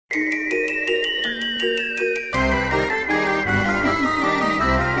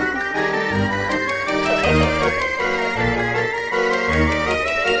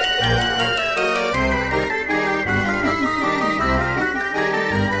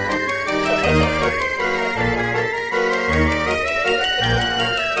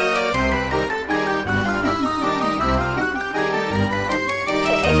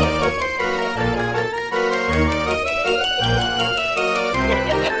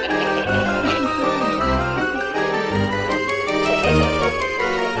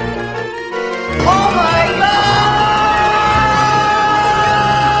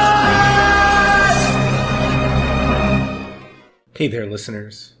Hey there,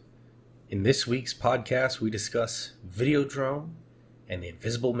 listeners. In this week's podcast, we discuss Videodrome and the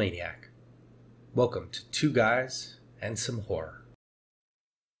Invisible Maniac. Welcome to Two Guys and Some Horror.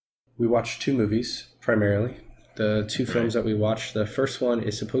 We watched two movies, primarily. The two films that we watched, the first one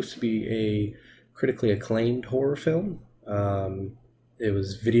is supposed to be a critically acclaimed horror film. It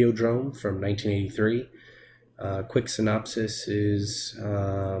was Videodrome from 1983. Quick synopsis is,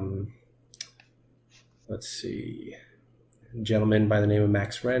 let's see... A gentleman by the name of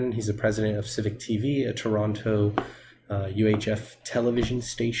Max Wren. He's the president of Civic TV, a Toronto UHF television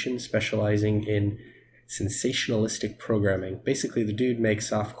station specializing in sensationalistic programming. Basically, the dude makes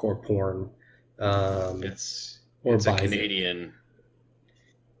softcore porn. It's a Canadian.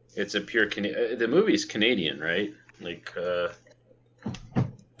 It's a pure Canadian. The movie's Canadian, right? Like.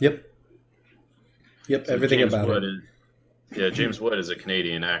 Yep. So everything James about Wood it. James Wood is a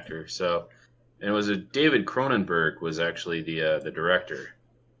Canadian actor, so. And it was David Cronenberg was actually the director.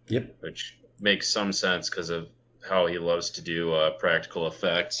 Yep. Which makes some sense because of how he loves to do practical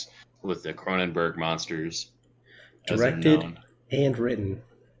effects with the Cronenberg monsters. Directed and written.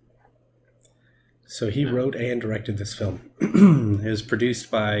 So he wrote and directed this film. It was produced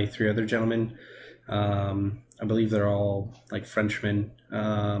by three other gentlemen. I believe they're all like Frenchmen.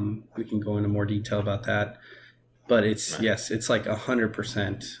 We can go into more detail about that. But it's like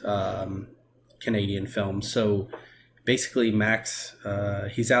 100%. Canadian film. So basically Max,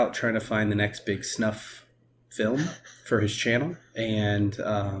 he's out trying to find the next big snuff film for his channel, and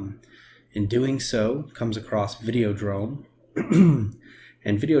in doing so comes across Videodrome. And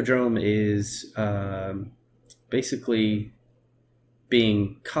Videodrome is basically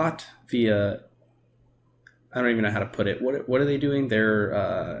being caught via, I don't even know how to put it. What are they doing?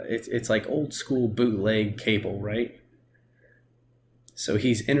 They're it's like old school bootleg cable, right? So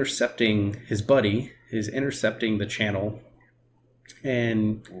he's intercepting his buddy, is intercepting the channel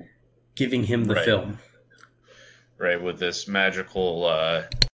and giving him the film. Right, with this magical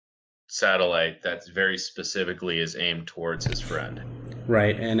satellite that very specifically is aimed towards his friend.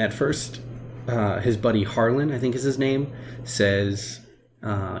 Right, and at first, his buddy Harlan, I think is his name, says,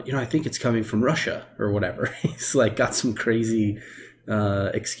 I think it's coming from Russia or whatever. He's like got some crazy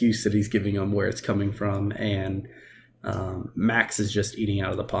excuse that he's giving him where it's coming from, and Max is just eating out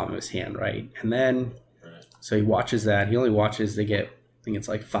of the palm of his hand, right? And then, so he watches that. He only watches, they get, I think it's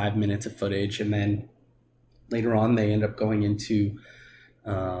like 5 minutes of footage. And then later on, they end up going into,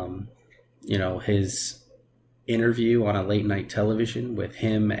 his interview on a late night television with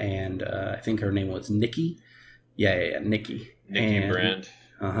him and I think her name was Nikki. Yeah, Nikki. Nikki Brand.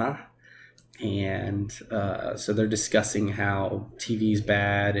 And so they're discussing how TV's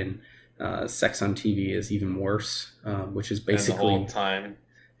bad and sex on TV is even worse, which is basically... And the whole time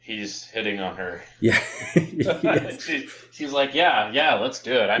he's hitting on her. Yeah. She's like, yeah, let's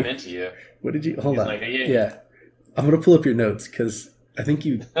do it. I'm into you. What did you... Hold on. Like, yeah. I'm going to pull up your notes because I think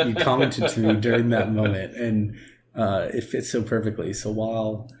you commented to me during that moment, and it fits so perfectly. So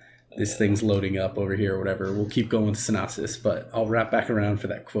while this thing's loading up over here or whatever, we'll keep going with the synopsis, but I'll wrap back around for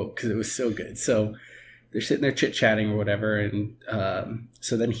that quote because it was so good. So... they're sitting there chit-chatting or whatever, and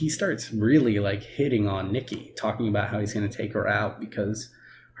so then he starts really like hitting on Nikki, talking about how he's going to take her out because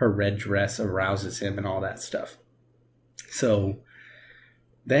her red dress arouses him and all that stuff. So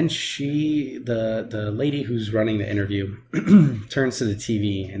then the lady who's running the interview turns to the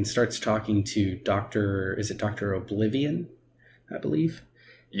TV and starts talking to Dr. Oblivion, I believe?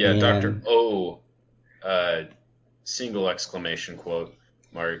 Yeah, Dr. O, single exclamation quote,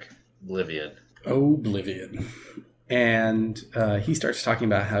 mark, Oblivion. Oblivion. And he starts talking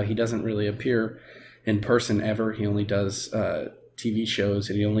about how he doesn't really appear in person ever. He only does TV shows,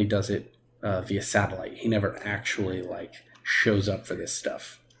 and he only does it via satellite. He never actually shows up for this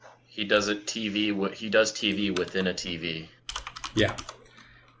stuff. He does TV. He does TV within a TV. Yeah,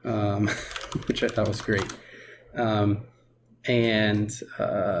 which I thought was great. And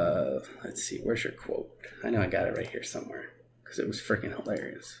let's see, where's your quote? I know I got it right here somewhere. because it was freaking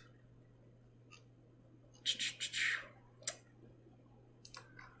hilarious.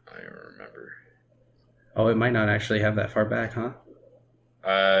 I don't remember. Oh, it might not actually have that far back, huh?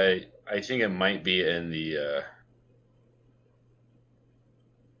 I think it might be in the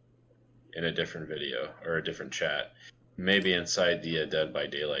in a different video or a different chat. Maybe inside the Dead by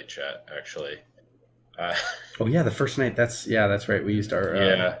Daylight chat, actually. Oh yeah, the first night. That's right. We used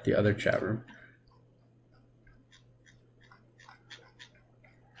our the other chat room.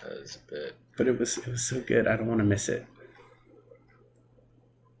 That was a bit. But it was so good. I don't want to miss it.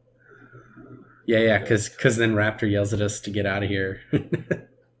 Yeah, because then Raptor yells at us to get out of here. Videodrome.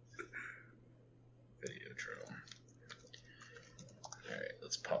 All right,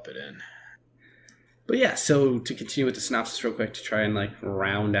 let's pop it in. But yeah, so to continue with the synopsis real quick to try and like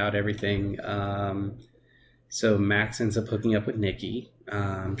round out everything. So Max ends up hooking up with Nikki.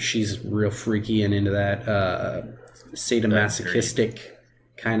 She's real freaky and into that sadomasochistic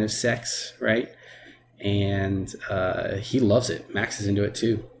kind of sex, right? And he loves it. Max is into it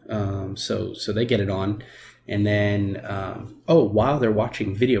too. So they get it on. And then, while they're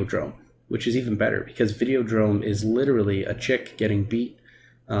watching Videodrome, which is even better because Videodrome is literally a chick getting beat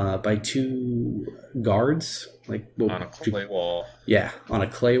by two guards. On a clay wall. Yeah, on a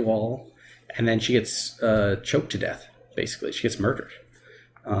clay wall. And then she gets choked to death, basically. She gets murdered.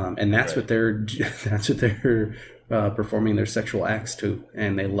 And that's what they're performing their sexual acts to,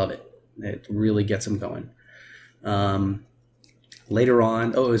 and they love it. It really gets them going. Later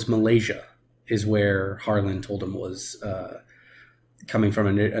on, it was Malaysia is where Harlan told him was coming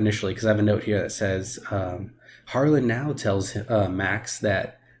from initially, because I have a note here that says Harlan now tells Max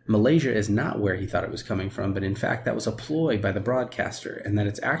that Malaysia is not where he thought it was coming from, but in fact that was a ploy by the broadcaster, and that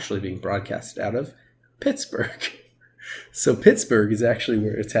it's actually being broadcasted out of Pittsburgh. So Pittsburgh is actually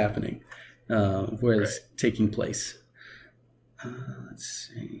where it's happening, where it's taking place. Let's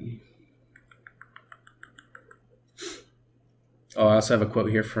see. Oh, I also have a quote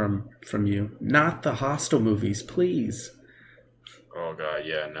here from you. Not the Hostel movies, please. Oh God,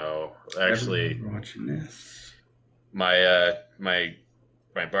 yeah, no. Actually, watching this. My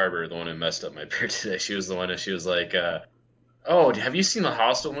my barber, the one who messed up my beard today, she was the one. She was like, "Oh, have you seen the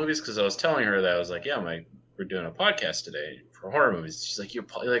Hostel movies?" Because I was telling her that I was like, "Yeah, we're doing a podcast today for horror movies." She's like, "You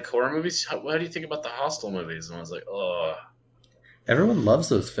like horror movies? How do you think about the Hostel movies?" And I was like, "Oh." Everyone loves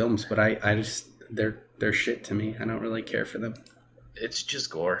those films, but I just they're shit to me. I don't really care for them. It's just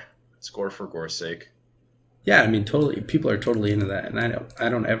gore. It's gore for gore's sake. Yeah, I mean, totally. People are totally into that, and I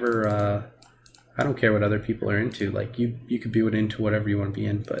don't ever. I don't care what other people are into. Like you could be into whatever you want to be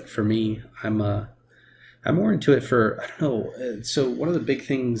in, but for me, I'm more into it for, I don't know. So one of the big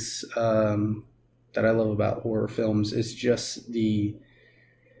things that I love about horror films is just the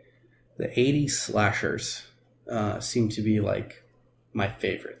 80s slashers seem to be like my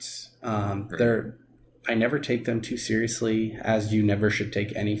favorites. I never take them too seriously, as you never should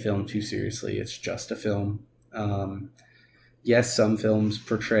take any film too seriously. It's just a film. Yes, some films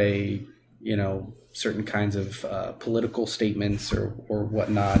portray, certain kinds of political statements or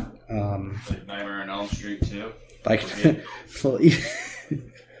whatnot. Like Nightmare on Elm Street too.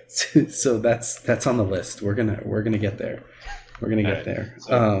 So that's on the list. We're gonna get there. We're gonna get there.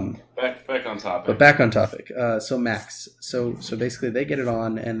 So back on topic. But back on topic. So Max. So basically they get it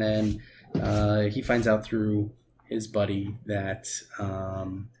on, and then he finds out through his buddy that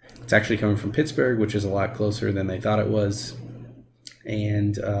it's actually coming from Pittsburgh, which is a lot closer than they thought it was.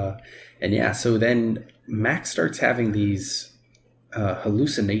 And yeah, so then Max starts having these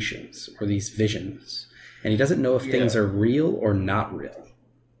hallucinations or these visions, and he doesn't know if things are real or not real.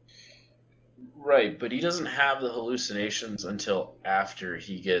 Right, but he doesn't have the hallucinations until after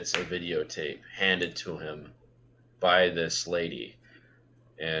he gets a videotape handed to him by this lady.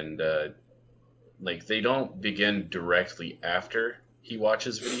 And they don't begin directly after he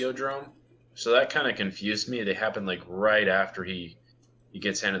watches Videodrome. So that kind of confused me. They happen right after he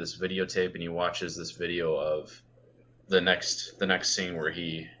gets handed this videotape, and he watches this video of the next scene where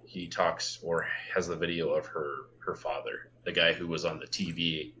he talks or has the video of her father, the guy who was on the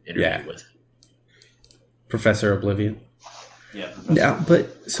TV interview with Professor Oblivion. Yeah. Now,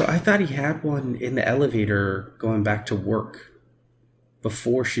 but so I thought he had one in the elevator going back to work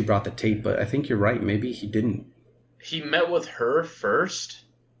before she brought the tape, but I think you're right. Maybe he didn't. He met with her first,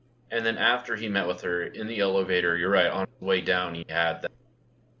 and then after he met with her in the elevator, you're right, on the way down, he had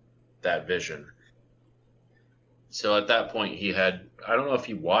that vision. So at that point, he had, I don't know if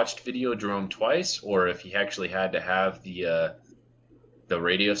he watched Videodrome twice or if he actually had to have the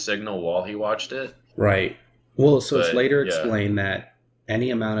radio signal while he watched it. Right. Well, so it's later explained that any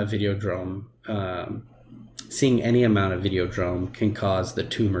amount of Videodrome seeing any amount of Videodrome can cause the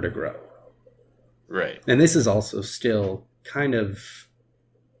tumor to grow. Right. And this is also still kind of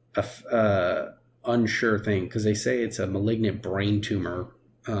a unsure thing, because they say it's a malignant brain tumor,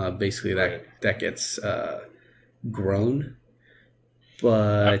 basically that gets grown.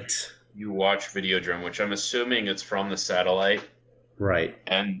 But you watch Videodrome, which I'm assuming it's from the satellite. Right.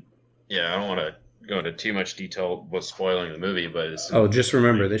 And yeah, I don't want to go into too much detail with spoiling the movie, but just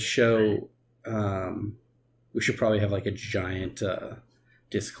remember this show. We should probably have like a giant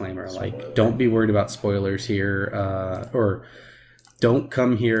disclaimer, like don't be worried about spoilers here, or don't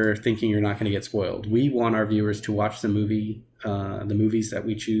come here thinking you're not going to get spoiled. We want our viewers to watch the movies that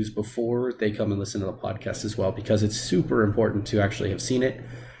we choose before they come and listen to the podcast as well, because it's super important to actually have seen it.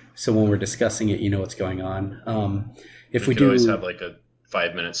 So when we're discussing it, you know what's going on. If we do always have like a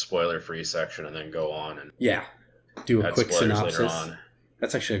 5-minute spoiler-free section and then go on and do a quick synopsis.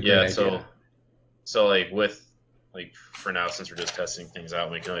 That's actually a great idea. So like for now, since we're just testing things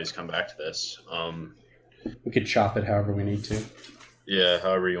out, we can always come back to this. We could chop it however we need to. Yeah,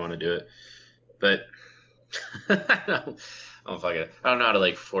 however you want to do it. But I don't know how to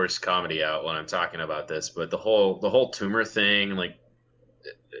like force comedy out when I'm talking about this. But the whole tumor thing, like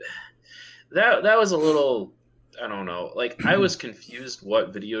that was a little, I don't know. Like I was confused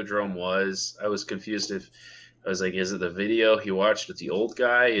what Videodrome was. I was confused if I was like, is it the video he watched with the old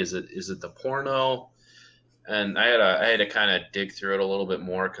guy? Is it the porno? And I had to kind of dig through it a little bit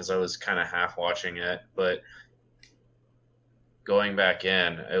more because I was kind of half watching it. But going back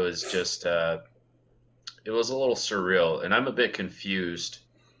in, it was just it was a little surreal, and I'm a bit confused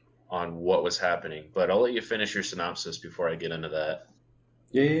on what was happening. But I'll let you finish your synopsis before I get into that.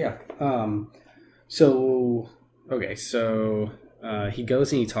 Yeah. So he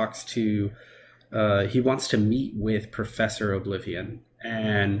goes and he talks to. He wants to meet with Professor Oblivion,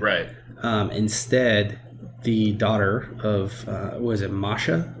 and instead, the daughter of was it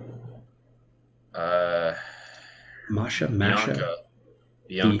Masha?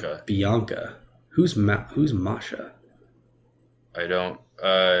 Bianca. Who's Masha? I don't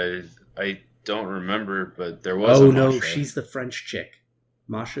remember, but there was. Oh no, she's the French chick.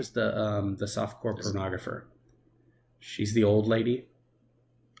 Masha's the softcore pornographer. She's the old lady.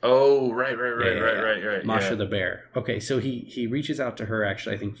 Oh, right. Masha the bear. Okay, so he reaches out to her,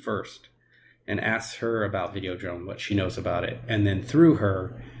 actually, I think, first, and asks her about Videodrome, what she knows about it. And then through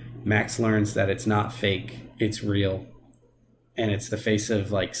her, Max learns that it's not fake, it's real. And it's the face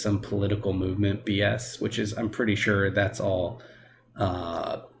of, like, some political movement BS, which is, I'm pretty sure that's all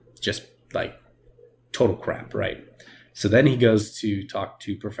just, like, total crap, right? So then he goes to talk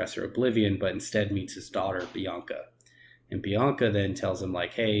to Professor Oblivion, but instead meets his daughter, Bianca. And Bianca then tells him,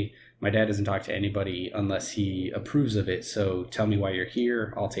 like, hey, my dad doesn't talk to anybody unless he approves of it. So tell me why you're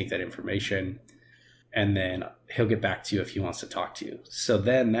here. I'll take that information. And then he'll get back to you if he wants to talk to you. So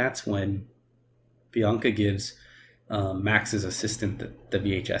then that's when Bianca gives Max's assistant the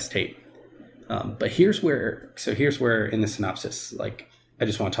VHS tape. But here's where in the synopsis, like, I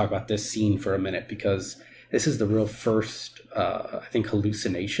just want to talk about this scene for a minute, because this is the real first, I think,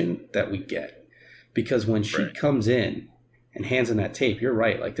 hallucination that we get. Because when she comes in and hands in that tape, you're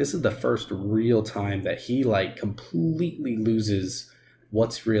right. Like, this is the first real time that he, like, completely loses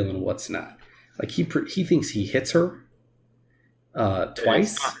what's real and what's not. Like, he thinks he hits her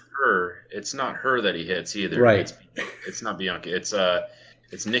twice. It's not her that he hits either. Right. It's not Bianca. It's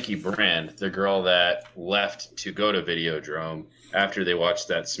Nikki Brand, the girl that left to go to Videodrome after they watched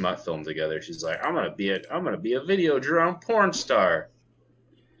that smut film together. She's like, I'm gonna be a Videodrome porn star,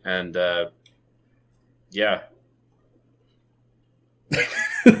 and yeah.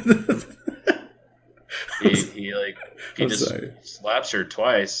 he just slaps her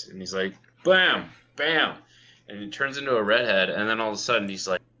twice, and he's like, bam, bam, and he turns into a redhead, and then all of a sudden he's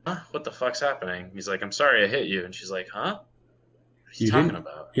like, huh, what the fuck's happening? He's like, I'm sorry I hit you, and she's like, huh? What are you talking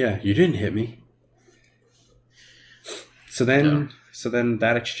about? Yeah, you didn't hit me. So then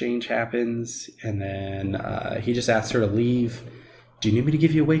that exchange happens, and then he just asks her to leave. Do you need me to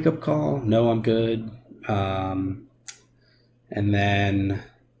give you a wake-up call? No, I'm good. And then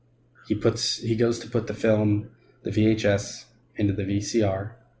he goes to put the film, the VHS, into the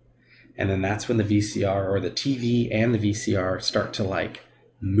VCR. And then that's when the VCR, or the TV and the VCR, start to, like,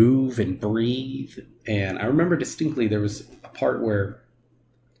 move and breathe. And I remember distinctly there was a part where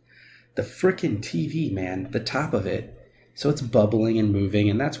the frickin' TV, man, the top of it, so it's bubbling and moving,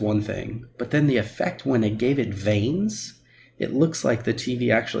 and that's one thing. But then the effect when it gave it veins, it looks like the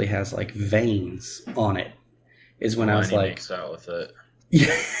TV actually has, like, veins on it. Is when I was like, makes out with it.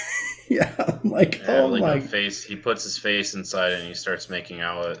 Yeah, I'm like, oh like my. Face. He puts his face inside it and he starts making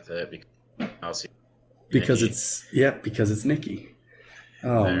out with it. Because it's Nikki.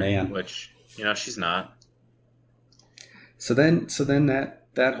 Oh there, man. which she's not. So then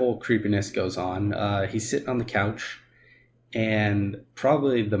that whole creepiness goes on. He's sitting on the couch, and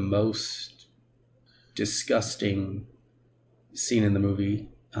probably the most disgusting scene in the movie,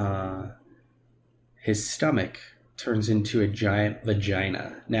 his stomach turns into a giant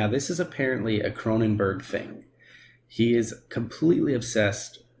vagina. Now, this is apparently a Cronenberg thing. He is completely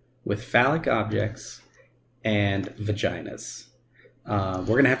obsessed with phallic objects and vaginas. We're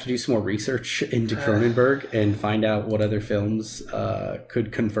going to have to do some more research into Cronenberg and find out what other films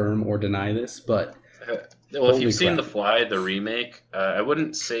could confirm or deny this. But well, if you've seen The Fly, the remake, I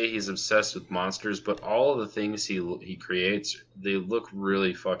wouldn't say he's obsessed with monsters, but all of the things he creates, they look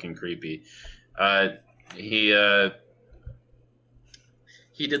really fucking creepy. He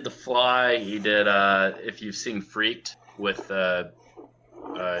did The Fly. He did, if you've seen Freaked with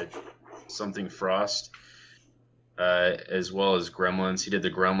something Frost, as well as Gremlins. He did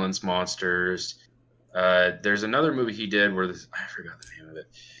the Gremlins monsters. There's another movie he did where I forgot the name of it.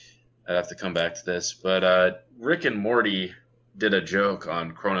 I'd have to come back to this. But Rick and Morty did a joke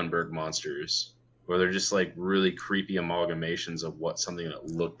on Cronenberg monsters where they're just like really creepy amalgamations of something that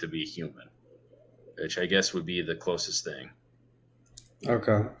looked to be human, which I guess would be the closest thing.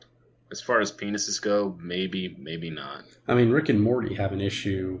 Okay. As far as penises go, maybe not. I mean, Rick and Morty have an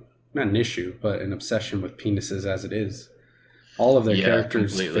issue. Not an issue, but an obsession with penises as it is. All of their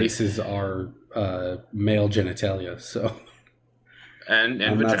characters' faces are male genitalia, so and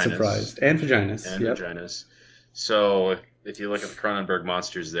I'm vaginas. not surprised. And vaginas. And vaginas. So if you look at the Cronenberg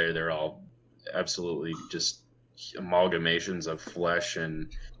monsters they're all absolutely just amalgamations of flesh, and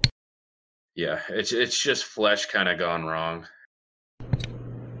it's just flesh kind of gone wrong.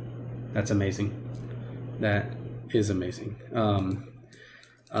 That's amazing. That is amazing.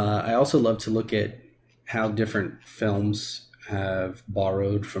 I also love to look at how different films have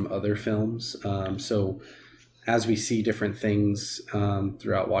borrowed from other films. So as we see different things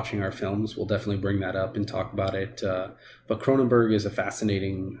throughout watching our films, we'll definitely bring that up and talk about it. But Cronenberg is a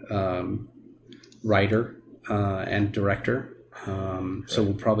fascinating writer and director. So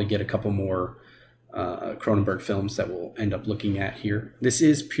we'll probably get a couple more Cronenberg films that we'll end up looking at here. This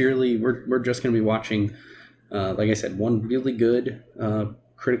is purely, we're just going to be watching, like I said, one really good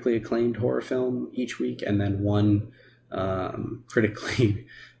critically acclaimed horror film each week, and then one critically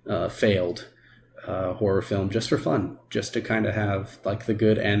failed horror film, just for fun, just to kind of have like the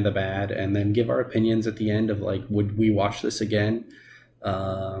good and the bad, and then give our opinions at the end of like, would we watch this again?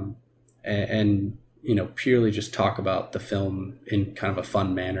 And purely just talk about the film in kind of a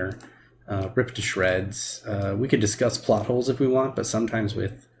fun manner, rip it to shreds. We could discuss plot holes if we want, but sometimes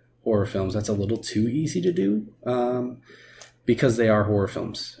with horror films that's a little too easy to do, because they are horror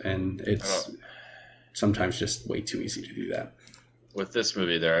films, and it's sometimes just way too easy to do that. With this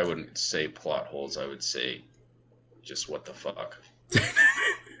movie there, I wouldn't say plot holes. I would say just what the fuck.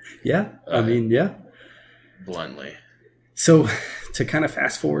 Yeah, I mean, yeah. Bluntly. So to kind of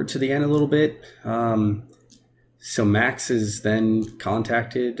fast forward to the end a little bit, so Max is then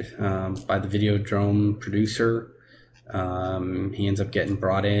contacted by the Videodrome producer. He ends up getting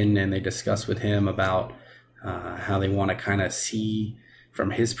brought in, and they discuss with him about how they want to kind of see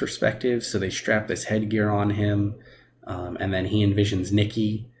from his perspective. So they strap this headgear on him, and then he envisions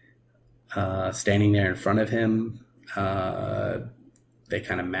Nikki standing there in front of him. They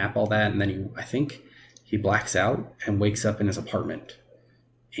kind of map all that, and then I think he blacks out and wakes up in his apartment.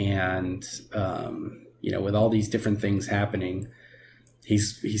 And with all these different things happening,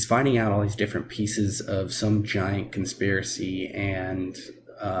 he's finding out all these different pieces of some giant conspiracy, and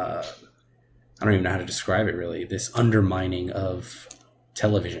I don't even know how to describe it really, this undermining of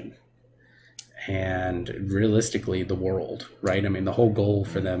television and realistically the world, right? I mean, the whole goal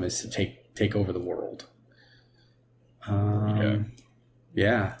for them is to take over the world.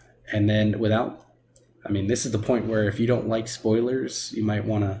 Yeah. And then this is the point where if you don't like spoilers, you might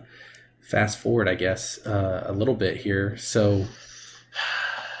want to fast forward, I guess, a little bit here. So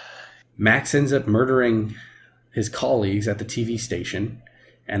Max ends up murdering his colleagues at the TV station,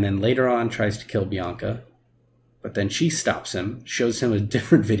 and then later on tries to kill Bianca. But then she stops him, shows him a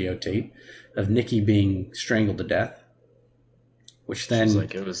different videotape of Nikki being strangled to death. Which then... She's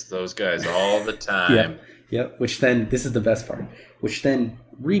like, it was those guys all the time. Yep. Which then, this is the best part, which then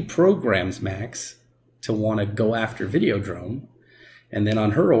reprograms Max to want to go after Videodrome. And then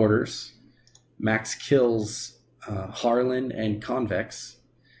on her orders, Max kills Harlan and Convex.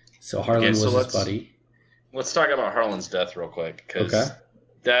 So Harlan was his buddy. Let's talk about Harlan's death real quick, because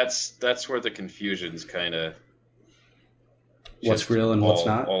that's where the confusion's kind of... What's real and what's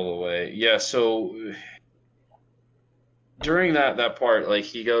not? All the way. Yeah, so during that part, like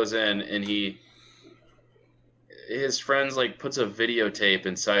he goes in and his friends like puts a videotape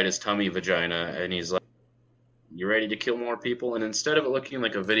inside his tummy vagina, and he's like, "You ready to kill more people?" And instead of it looking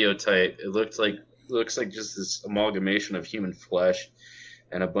like a videotape, it looks like just this amalgamation of human flesh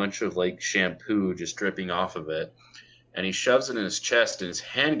and a bunch of like shampoo just dripping off of it. And he shoves it in his chest, and his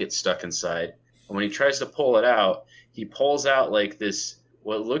hand gets stuck inside. And when he tries to pull it out, he pulls out like this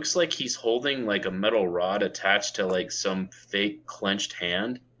what looks like he's holding like a metal rod attached to like some fake clenched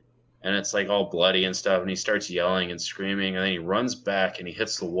hand, and it's like all bloody and stuff, and he starts yelling and screaming, and then he runs back and he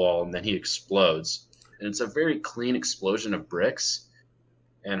hits the wall, and then he explodes. And it's a very clean explosion of bricks,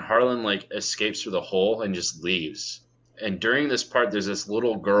 and Harlan like escapes through the hole and just leaves. And during this part, there's this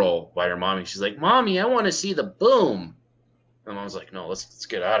little girl by her mommy. She's like, "Mommy, I want to see the boom." And Mom's like, "No, let's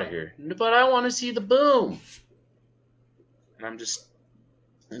get out of here." "But I want to see the boom." And I'm just,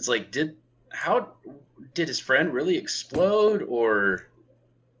 it's like, how did his friend really explode, or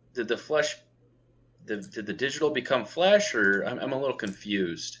did the flesh, did the digital become flesh, or I'm a little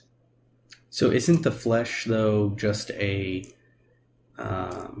confused. So isn't the flesh though just a,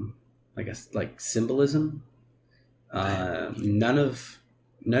 I guess like symbolism? None of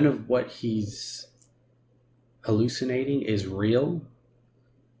what he's hallucinating is real.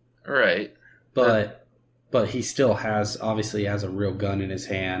 Right. But he still obviously has a real gun in his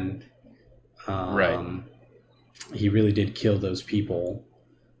hand. Right. He really did kill those people,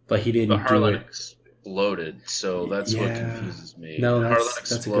 but he didn't Harlan do it. Exploded, so that's what confuses me. No, Harlan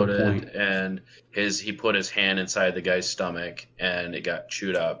that's a good point. And he put his hand inside the guy's stomach, and it got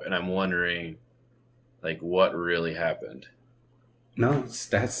chewed up. And I'm wondering, like, what really happened. No,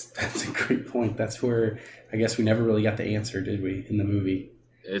 that's a great point. That's where I guess we never really got the answer, did we, in the movie?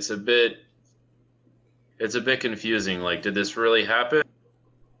 It's a bit confusing. Like, did this really happen?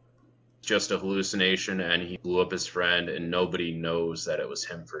 Just a hallucination, and he blew up his friend, and nobody knows that it was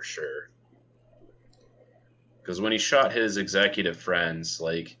him for sure. Because when he shot his executive friends,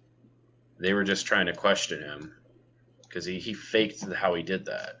 like, they were just trying to question him, because he faked how he did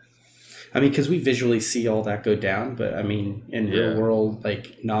that. I mean, because we visually see all that go down, but I mean, in real world,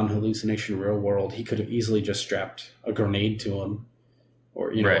 like non-hallucination real world, he could have easily just strapped a grenade to him,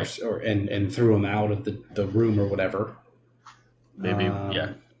 or you know, right. and threw him out of the room or whatever. Maybe,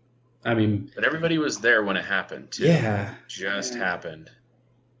 yeah. I mean, but everybody was there when it happened too. Yeah, just happened.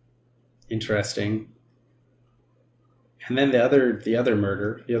 Interesting. And then the other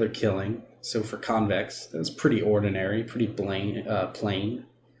murder, the other killing. So for Convex, that was pretty ordinary, pretty plain.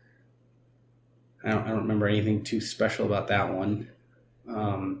 I don't remember anything too special about that one.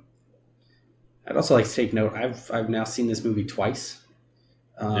 I'd also like to take note. I've now seen this movie twice.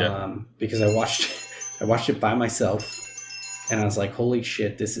 Because I watched it by myself, and I was like, "Holy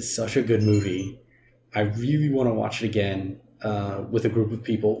shit, this is such a good movie! I really want to watch it again with a group of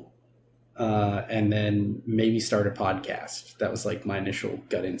people, and then maybe start a podcast." That was like my initial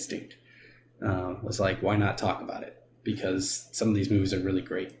gut instinct. Was like, why not talk about it? Because some of these movies are really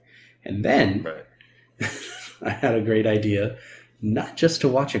great. And then I had a great idea, not just to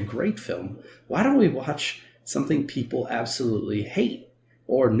watch a great film. Why don't we watch something people absolutely hate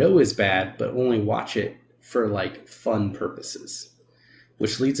or know is bad, but only watch it for like fun purposes?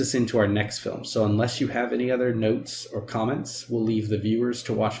 Which leads us into our next film. So unless you have any other notes or comments, we'll leave the viewers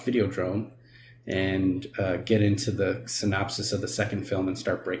to watch Videodrome and get into the synopsis of the second film and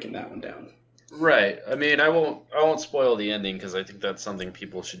start breaking that one down. Right. I mean, I won't spoil the ending, because I think that's something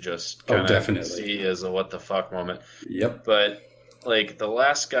people should just kind of see as a what the fuck moment. Yep. But like the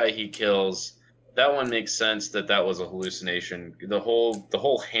last guy he kills, that one makes sense that was a hallucination. The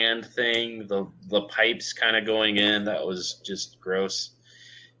whole hand thing, the pipes kind of going in, that was just gross.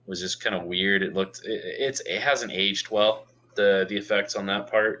 It was just kind of weird. It hasn't aged well, the effects on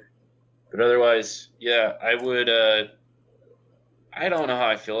that part. But otherwise, yeah, I would. I don't know how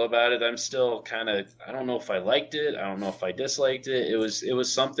I feel about it. I'm still kind of. I don't know if I liked it. I don't know if I disliked it. It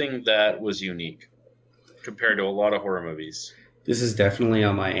was something that was unique compared to a lot of horror movies. This is definitely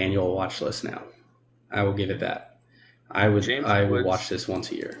on my annual watch list now. I will give it that. I would watch this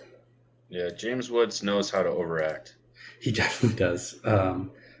once a year. Yeah, James Woods knows how to overact. He definitely does.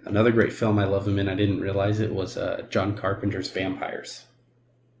 Another great film I love him in, I didn't realize it, was John Carpenter's Vampires.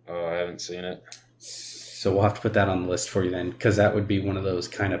 Oh, I haven't seen it. So we'll have to put that on the list for you then, because that would be one of those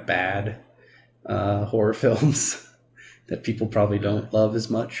kind of bad horror films that people probably don't love as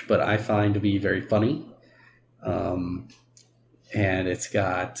much, but I find to be very funny. And it's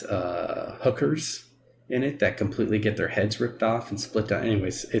got hookers in it that completely get their heads ripped off and split down.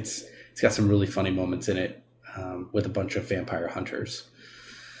 Anyways, it's got some really funny moments in it with a bunch of vampire hunters.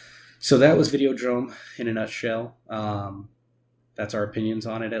 So that was Videodrome in a nutshell. That's our opinions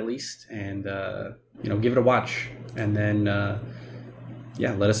on it, at least, and give it a watch, and then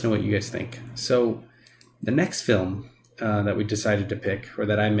let us know what you guys think. So the next film that we decided to pick, or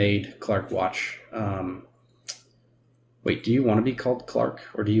that I made Clark watch. Wait, do you want to be called Clark,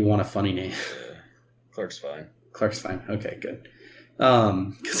 or do you want a funny name? Clark's fine. Clark's fine. Okay, good.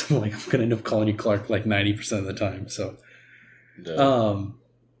 Because I'm going to end up calling you Clark like 90% of the time. So, so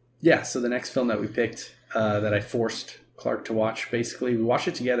the next film that we picked, that I forced Clark to watch, basically, we watched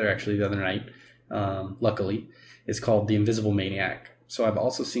it together actually the other night. Luckily, is called The Invisible Maniac. So I've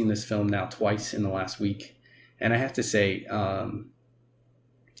also seen this film now twice in the last week, and I have to say,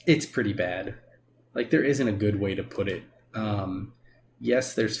 it's pretty bad. Like, there isn't a good way to put it.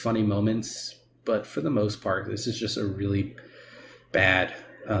 Yes, there's funny moments, but for the most part, this is just a really bad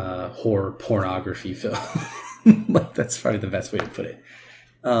horror pornography film. Like, that's probably the best way to put it.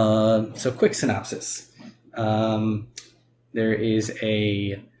 So quick synopsis. There is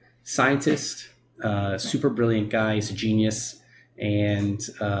a scientist, super brilliant guy, he's a genius, and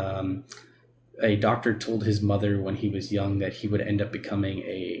a doctor told his mother when he was young that he would end up becoming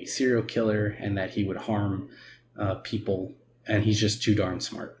a serial killer and that he would harm people, and he's just too darn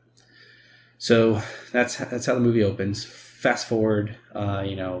smart. So that's how the movie opens. Fast forward,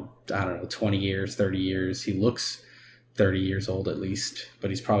 20 years, 30 years. He looks 30 years old at least, but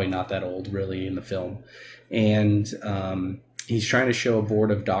he's probably not that old really in the film. And he's trying to show a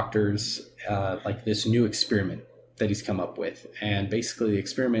board of doctors like this new experiment that he's come up with. And basically the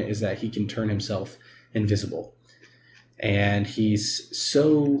experiment is that he can turn himself invisible. And he's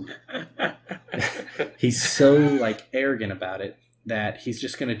so like arrogant about it that he's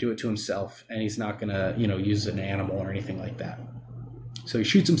just going to do it to himself, and he's not going to, use an animal or anything like that. So he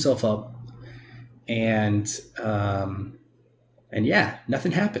shoots himself up, and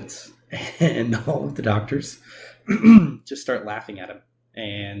nothing happens. And all of the doctors just start laughing at him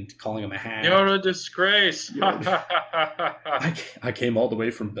and calling him a hack. You're a disgrace. I came all the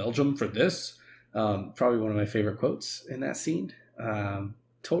way from Belgium for this. Probably one of my favorite quotes in that scene.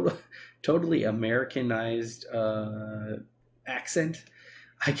 Totally Americanized accent.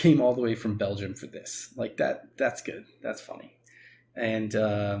 I came all the way from Belgium for this. Like that's good. That's funny. And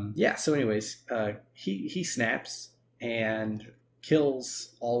so anyways, he snaps and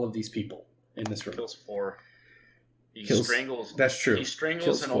kills all of these people in this room. Kills 4. He strangles. That's true. He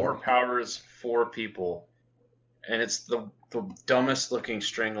strangles and overpowers 4 people, and it's the dumbest looking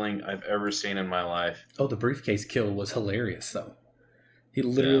strangling I've ever seen in my life. Oh, the briefcase kill was hilarious, though. He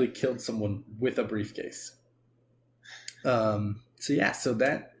literally killed someone with a briefcase. So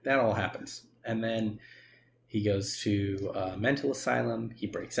that all happens, and then he goes to a mental asylum. He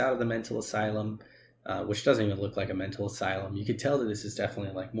breaks out of the mental asylum, which doesn't even look like a mental asylum. You could tell that this is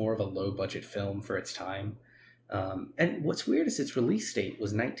definitely like more of a low budget film for its time. And what's weird is its release date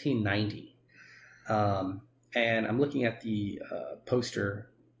was 1990. And I'm looking at the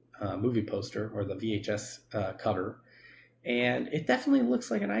movie poster, or the VHS cover, and it definitely looks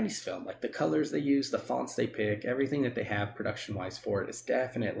like a 90s film. Like the colors they use, the fonts they pick, everything that they have production-wise for it is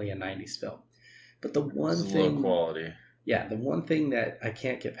definitely a 90s film. But the one thing... low quality. Yeah, the one thing that I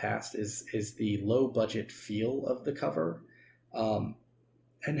can't get past is the low-budget feel of the cover.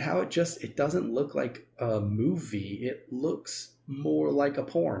 And how it doesn't look like a movie. It looks more like a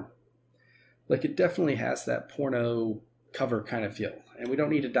porn. Like, it definitely has that porno cover kind of feel. And we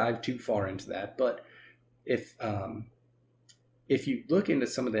don't need to dive too far into that. But if you look into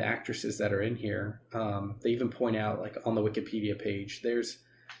some of the actresses that are in here, they even point out, like on the Wikipedia page, there's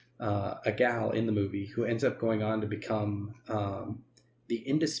a gal in the movie who ends up going on to become the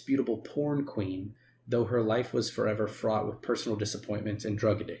indisputable porn queen, though her life was forever fraught with personal disappointments and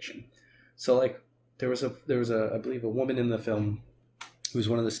drug addiction. So, like, there was I believe, a woman in the film who was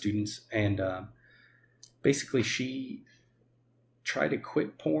one of the students, and basically she tried to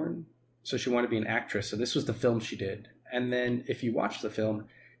quit porn, so she wanted to be an actress. So this was the film she did. And then if you watch the film,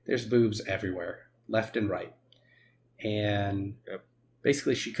 there's boobs everywhere, left and right. And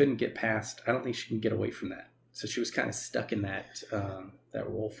basically she couldn't get past, I don't think she can get away from that. So she was kind of stuck in that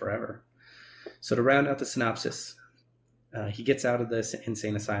role forever. So to round out the synopsis, he gets out of this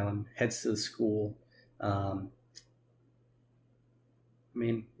insane asylum, heads to the school. I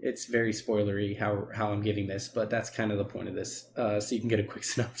mean, it's very spoilery how I'm giving this, but that's kind of the point of this. So you can get a quick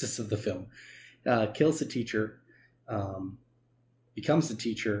synopsis of the film. Kills the teacher, becomes the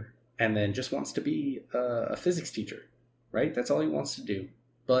teacher, and then just wants to be a physics teacher, right? That's all he wants to do.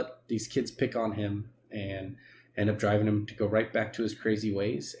 But these kids pick on him and end up driving him to go right back to his crazy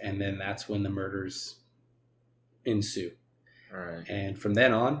ways, and then that's when the murders ensue. All right. And from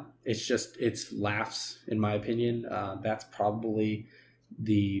then on, It's laughs, in my opinion. That's probably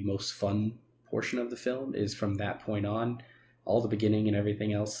the most fun portion of the film, is from that point on. All the beginning and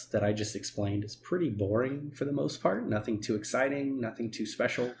everything else that I just explained is pretty boring for the most part. Nothing too exciting, nothing too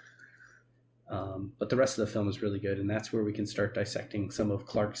special. But the rest of the film is really good, and that's where we can start dissecting some of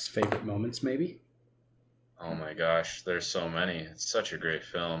Clark's favorite moments, maybe. Oh my gosh, there's so many. It's such a great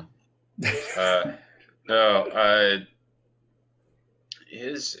film. No,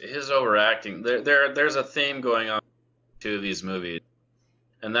 his overacting. There's a theme going on in two of these movies,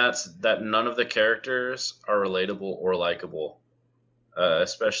 and that's that none of the characters are relatable or likable.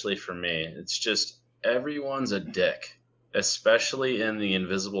 Especially for me, it's just everyone's a dick, especially in the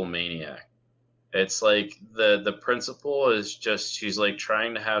Invisible Maniac. It's like the principal is just, she's like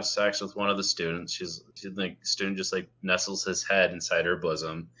trying to have sex with one of the students. She's like, student just like nestles his head inside her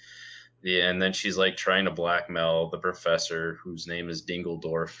bosom. Yeah, and then she's like trying to blackmail the professor, whose name is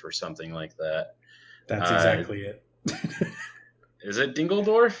Dingledorf or something like that. That's exactly it. Is it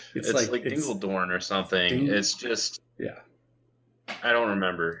Dingledorf? It's like it's Dingledorn or something. It's just, yeah. I don't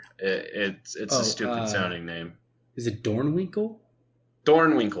remember. It's a stupid sounding name. Is it Dornwinkle?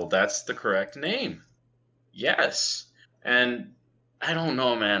 Dornwinkle, that's the correct name. Yes. And I don't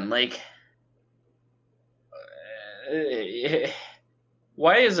know, man. Like,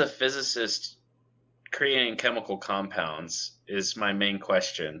 why is a physicist creating chemical compounds is my main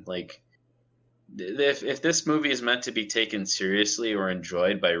question. Like, if this movie is meant to be taken seriously or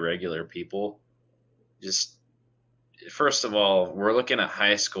enjoyed by regular people, just, first of all, we're looking at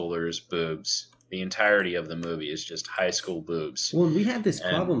high schoolers' boobs. The entirety of the movie is just high school boobs. Well, we had this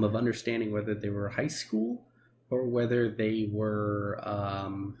problem of understanding whether they were high school or whether they were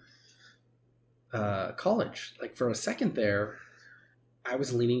college. Like, for a second there, I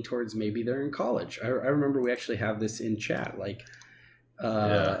was leaning towards maybe they're in college. I remember we actually have this in chat. Like,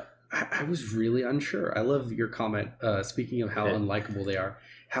 I was really unsure. I love your comment. Speaking of how unlikable they are,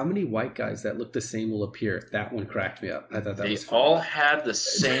 how many white guys that look the same will appear? That one cracked me up. I thought that was funny. They all had the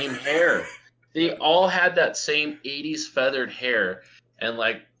same hair. They all had that same 80s feathered hair. And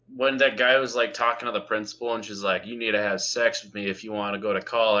like when that guy was like talking to the principal and she's like, you need to have sex with me if you want to go to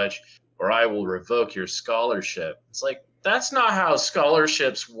college or I will revoke your scholarship. It's like, that's not how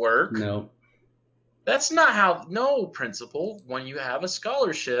scholarships work. No. That's not how, no, principal. When you have a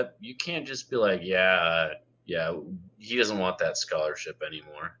scholarship, you can't just be like, yeah, he doesn't want that scholarship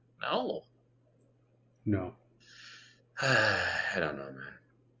anymore. No. I don't know, man.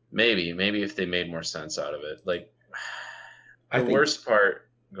 Maybe if they made more sense out of it. Like, worst part,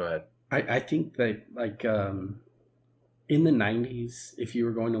 go ahead. I think that, like, in the 90s, if you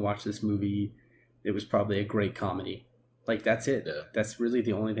were going to watch this movie, it was probably a great comedy. Like, that's it. Yeah. That's really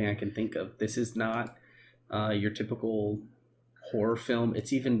the only thing I can think of. This is not your typical horror film.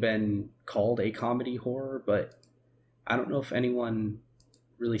 It's even been called a comedy horror, but I don't know if anyone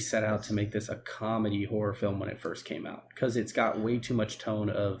really set out to make this a comedy horror film when it first came out, because it's got way too much tone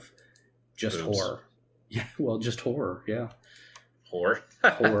of just horror. Yeah, well, just horror. Yeah, horror.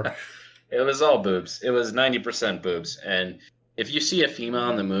 It was all boobs. It was 90% boobs, and if you see a female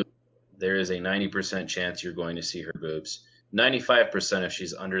in the movie, there is a 90% chance you're going to see her boobs. 95% if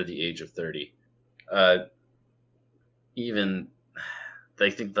she's under the age of 30. Even, I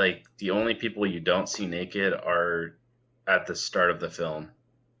think, like, the only people you don't see naked are at the start of the film.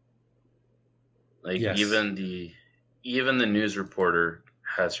 Like, yes. even the news reporter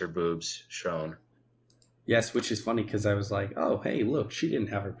has her boobs shown. Yes, which is funny because I was like, oh, hey, look, she didn't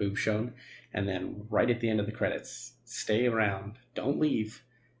have her boobs shown. And then right at the end of the credits, stay around, don't leave.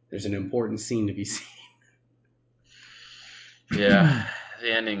 There's an important scene to be seen. Yeah,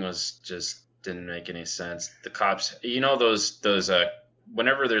 the ending was just didn't make any sense. The cops, those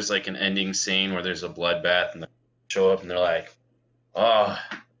whenever there's like an ending scene where there's a bloodbath and they show up and they're like, oh,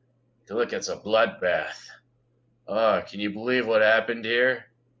 look, it's a bloodbath. Oh, can you believe what happened here?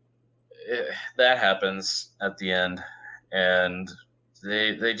 That happens at the end, and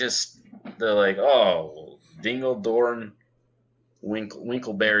they're like, oh, Dingledorn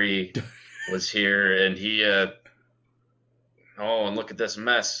Winkleberry was here, and he and look at this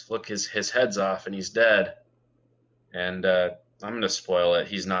mess. Look, his head's off, and he's dead. And I'm gonna spoil it.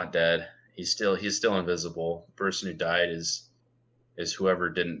 He's not dead. He's still invisible. The person who died is whoever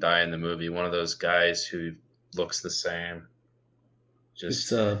didn't die in the movie. One of those guys who looks the same.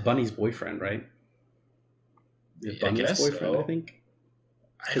 It's Bunny's boyfriend, right? Bunny's boyfriend, so. I think.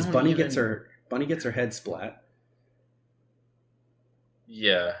 Because Bunny gets her head splat.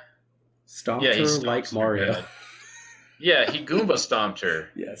 Yeah. Stomped her like Mario. Yeah, he Goomba stomped her.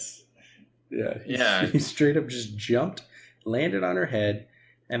 Yes. Yeah. He straight up just jumped, landed on her head,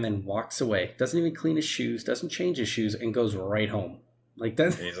 and then walks away. Doesn't even clean his shoes, doesn't change his shoes, and goes right home. Like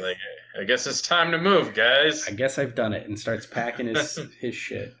that. He's like, I guess it's time to move, guys. I guess I've done it, and starts packing his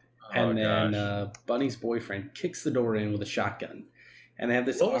shit. And then Bunny's boyfriend kicks the door in with a shotgun, and they have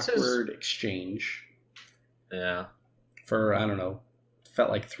this awkward exchange. Yeah. For I don't know, felt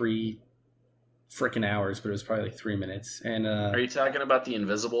like 3 freaking hours, but it was probably like 3 minutes. And are you talking about the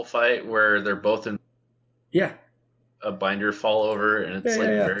invisible fight where they're both in? Yeah. A binder fall over, and it's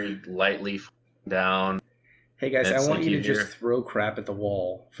very lightly down. Hey guys, I want you to just throw crap at the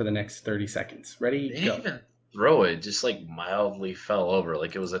wall for the next 30 seconds. Ready? They didn't even throw it, just like mildly fell over,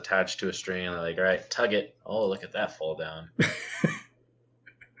 like it was attached to a string, and they're like, all right, tug it. Oh, look at that fall down.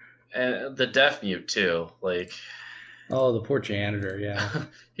 And the deaf mute too, like. Oh, the poor janitor, yeah.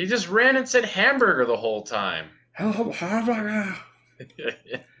 He just ran and said hamburger the whole time. Hamburger.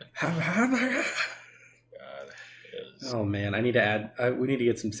 Hamburger. Oh man, I need to add. We need to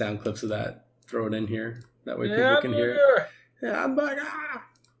get some sound clips of that. Throw it in here. That way people can hear it. Hamburger.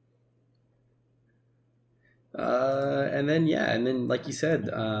 And then like you said,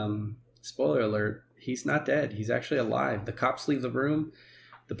 spoiler alert, he's not dead. He's actually alive. The cops leave the room.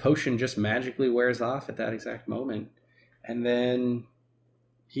 The potion just magically wears off at that exact moment. And then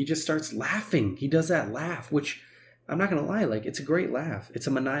he just starts laughing. He does that laugh, which I'm not going to lie, like it's a great laugh. It's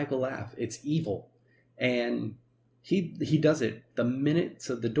a maniacal laugh. It's evil. And he does it the minute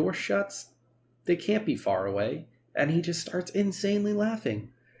the door shuts. They can't be far away. And he just starts insanely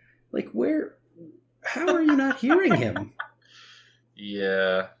laughing. Like how are you not hearing him?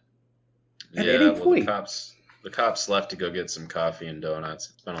 Yeah. At any point. The cops left to go get some coffee and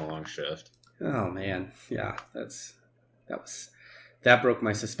donuts. It's been a long shift. Oh man. Yeah, that broke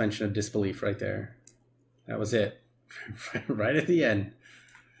my suspension of disbelief right there. That was it. Right at the end.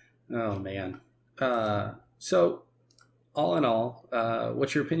 Oh man. So all in all,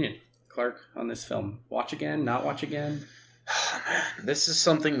 what's your opinion, Clark, on this film? Watch again, not watch again? Oh, man. This is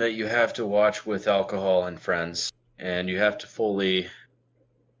something that you have to watch with alcohol and friends, and you have to fully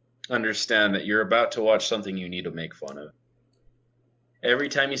understand that you're about to watch something you need to make fun of. Every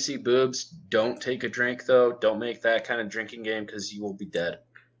time you see boobs, don't take a drink, though. Don't make that kind of drinking game, because you will be dead.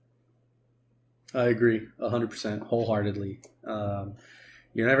 I agree 100%, wholeheartedly.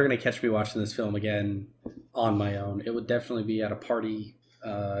 You're never going to catch me watching this film again on my own. It would definitely be at a party.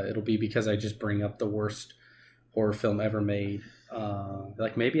 It'll be because I just bring up the worst horror film ever made.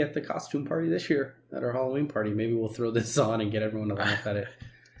 Like maybe at the costume party this year, at our Halloween party, maybe we'll throw this on and get everyone to laugh at it.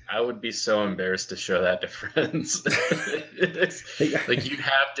 I would be so embarrassed to show that to friends. Like you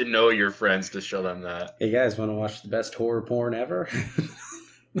have to know your friends to show them that. Hey guys, want to watch the best horror porn ever?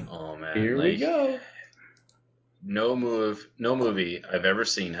 Oh man, here we go. No movie I've ever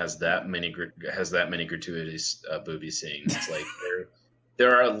seen has that many gratuitous booby scenes. It's like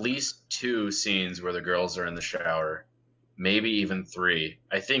there are at least 2 scenes where the girls are in the shower, maybe even 3.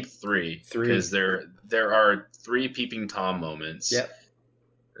 I think 3 because there are 3 peeping tom moments. Yep.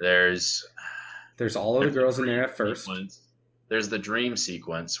 There's all of the girls in there at first. There's the dream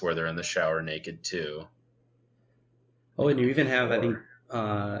sequence where they're in the shower naked too. Oh, and you even have, I think,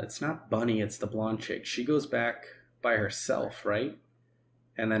 it's not Bunny, it's the blonde chick. She goes back by herself, right?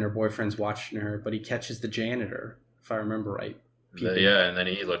 And then her boyfriend's watching her, but he catches the janitor, if I remember right. Yeah, and then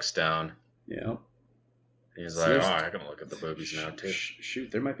he looks down. Yeah. He's like, I can look at the boobies now too.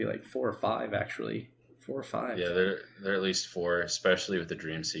 Shoot, there might be like 4 or 5 actually. 4 or 5. Yeah, there are at least 4, especially with the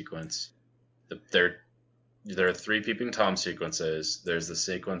dream sequence. There are 3 peeping tom sequences. There's the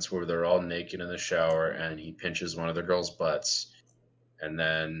sequence where they're all naked in the shower and he pinches one of the girls' butts. And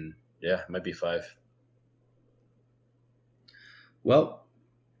then, it might be 5. Well,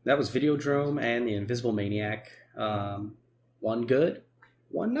 that was Videodrome and the Invisible Maniac. One good,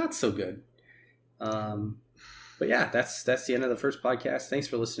 one not so good. But yeah, that's the end of the first podcast. Thanks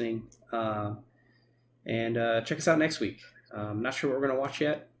for listening. And check us out next week. I'm not sure what we're going to watch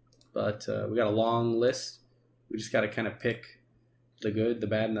yet, but we got a long list. We just got to kind of pick the good, the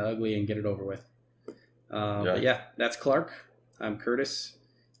bad, and the ugly and get it over with. But yeah, that's Clark. I'm Curtis.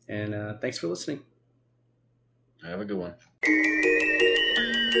 And thanks for listening. Have a good one.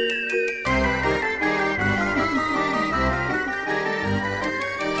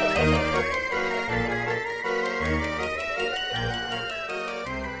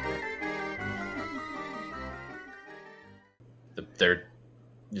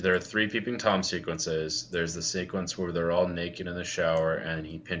 There are 3 peeping tom sequences. There's the sequence where they're all naked in the shower and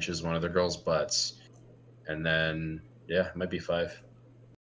he pinches one of the girls' butts. And then, it might be 5.